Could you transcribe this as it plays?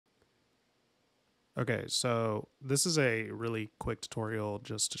Okay, so this is a really quick tutorial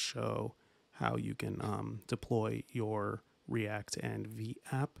just to show how you can deploy your React and Vite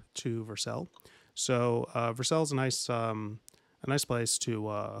app to Vercel. So Vercel is a nice place to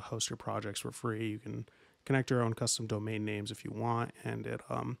host your projects for free. You can connect your own custom domain names if you want, and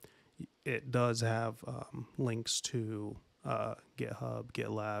it does have links to GitHub,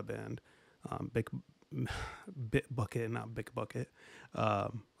 GitLab, and Big Bitbucket, not Bitbucket.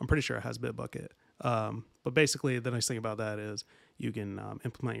 I'm pretty sure it has Bitbucket. But basically, the nice thing about that is you can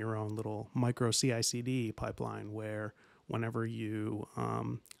implement your own little micro CI/CD pipeline where whenever you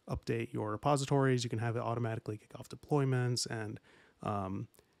update your repositories, you can have it automatically kick off deployments and um,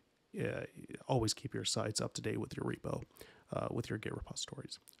 yeah, always keep your sites up to date with your repo, with your Git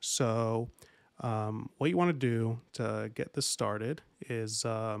repositories. So, what you want to do to get this started is,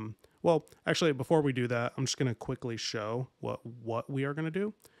 well, actually, before we do that, I'm just going to quickly show what we are going to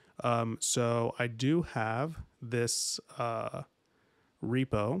do. So I do have this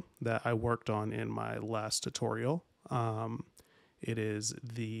repo that I worked on in my last tutorial. It is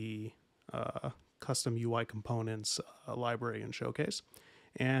the custom UI components library and showcase.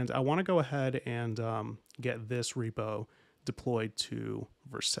 And I want to go ahead and get this repo deployed to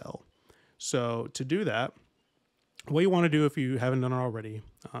Vercel. So to do that, what you want to do if you haven't done it already,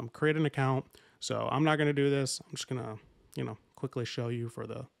 create an account. So I'm not going to do this. I'm just going to, quickly show you for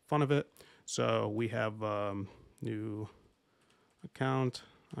the fun of it. So we have new account,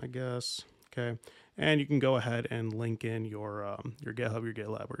 I guess. Okay, and you can go ahead and link in your GitHub, your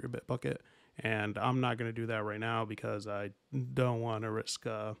GitLab, or your Bitbucket. And I'm not going to do that right now because I don't want to risk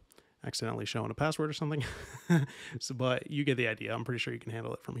accidentally showing a password or something. But you get the idea. I'm pretty sure you can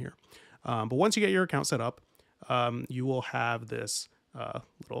handle it from here. But once you get your account set up, you will have this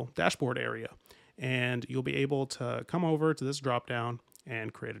little dashboard area, and you'll be able to come over to this drop down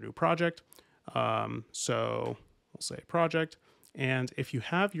and create a new project. So we'll say project. And if you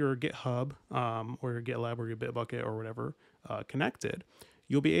have your GitHub or your GitLab or your Bitbucket or whatever connected,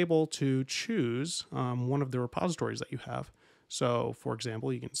 you'll be able to choose one of the repositories that you have. So, for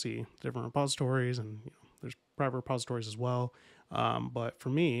example, you can see different repositories, and there's private repositories as well. But for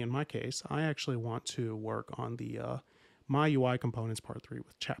me, in my case, I actually want to work on the my UI components part 3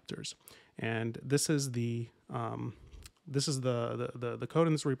 with chapters, and this is the code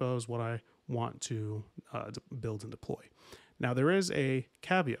in this repo is what I want to build and deploy. Now, there is a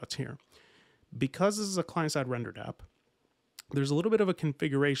caveat here. Because this is a client-side rendered app, there's a little bit of a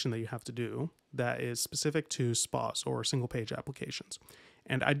configuration that you have to do that is specific to SPAs or single-page applications.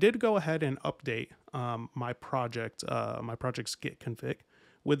 And I did go ahead and update my project's Git config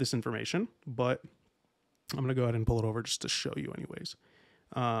with this information, but I'm going to go ahead and pull it over just to show you anyways.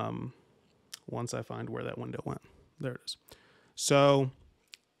 Once I find where that window went. There it is. So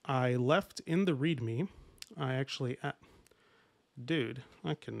I left in the README, I actually... Dude,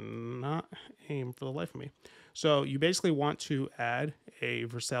 I cannot aim for the life of me. So you basically want to add a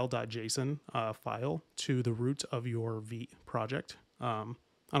vercel.json file to the root of your Vite project. I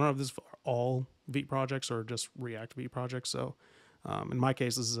don't know if this is for all Vite projects or just React Vite projects. So in my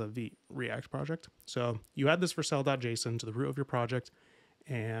case, this is a Vite React project. So you add this vercel.json to the root of your project,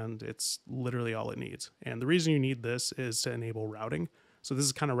 and it's literally all it needs. And the reason you need this is to enable routing. So this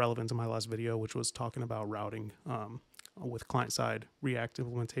is kind of relevant to my last video, which was talking about routing with client-side React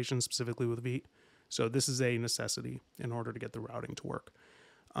implementation, specifically with Vite. So this is a necessity in order to get the routing to work.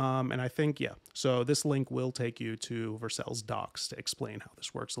 And I think, yeah, so this link will take you to Vercel's docs to explain how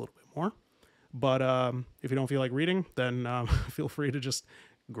this works a little bit more. But if you don't feel like reading, then feel free to just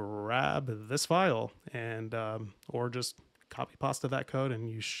grab this file and or just copy pasta that code, and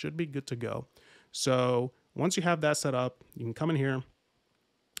you should be good to go. So once you have that set up, you can come in here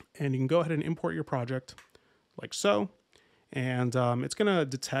and you can go ahead and import your project like so. And it's going to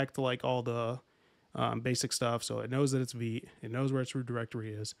detect like all the basic stuff. So it knows that it's Vite. It knows where its root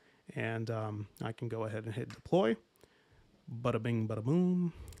directory is. And I can go ahead and hit deploy. Bada bing, bada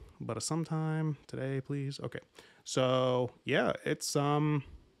boom. Bada sometime today, please. Okay. So yeah, it's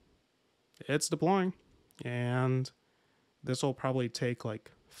deploying. And this will probably take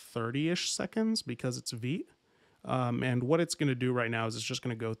like 30-ish seconds because it's Vite. And what it's going to do right now is it's just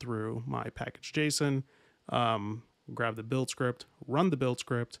going to go through my package JSON, grab the build script, run the build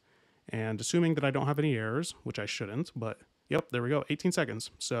script, and assuming that I don't have any errors, which I shouldn't, but yep, there we go, 18 seconds.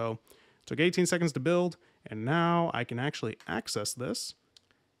 So it took 18 seconds to build, and now I can actually access this,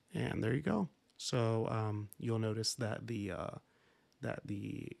 and there you go. So you'll notice that the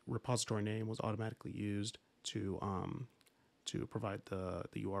repository name was automatically used to provide the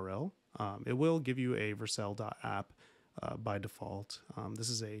URL. It will give you a vercel.app by default. This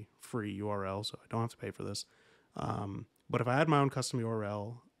is a free URL, so I don't have to pay for this. But if I had my own custom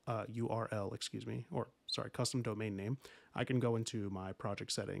URL, excuse me, or sorry, custom domain name, I can go into my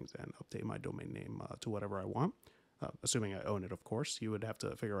project settings and update my domain name to whatever I want. Assuming I own it, of course. You would have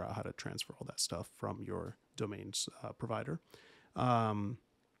to figure out how to transfer all that stuff from your domain's provider.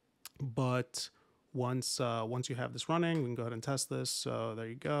 But once you have this running, we can go ahead and test this. So there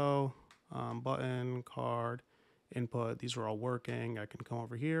you go. Button, card, input. These are all working. I can come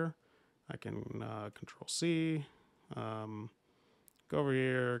over here. I can Control C, go over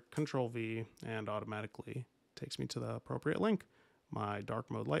here, Control V, and automatically takes me to the appropriate link. My dark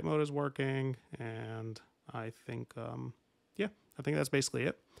mode, light mode is working, and I think, yeah, I think that's basically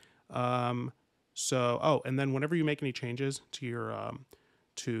it. And then whenever you make any changes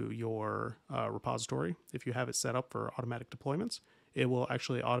to your repository, if you have it set up for automatic deployments, it will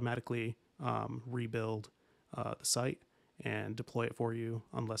actually automatically rebuild the site and deploy it for you,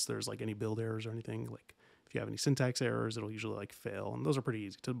 unless there's like any build errors or anything. Like if you have any syntax errors, it'll usually like fail, and those are pretty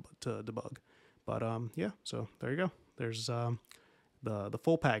easy to debug. But yeah, so there you go. There's the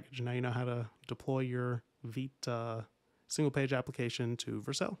full package. Now you know how to deploy your Vite single page application to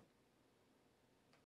Vercel.